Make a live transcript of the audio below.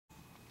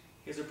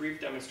Here's a brief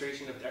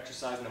demonstration of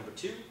exercise number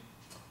 2. You're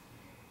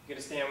going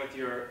to stand with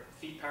your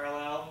feet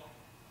parallel,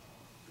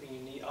 bring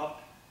your knee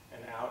up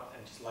and out,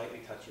 and just lightly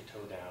touch your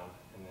toe down,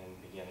 and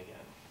then begin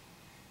again.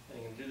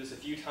 And you're going to do this a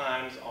few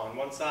times on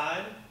one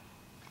side,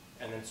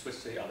 and then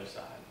switch to the other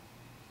side.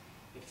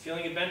 If you're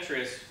feeling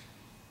adventurous,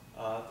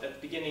 at the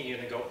beginning you're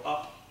going to go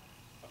up,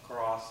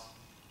 across,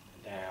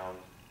 down,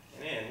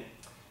 and in.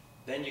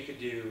 Then you could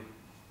do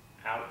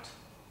out,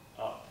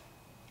 up,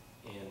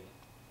 in,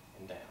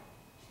 and down.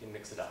 You can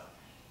mix it up.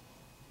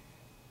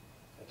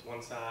 That's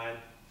one side,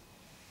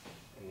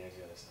 and there's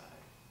the other side.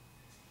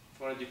 If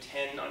you want to do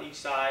 10 on each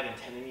side and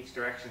 10 in each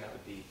direction, that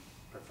would be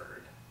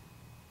preferred.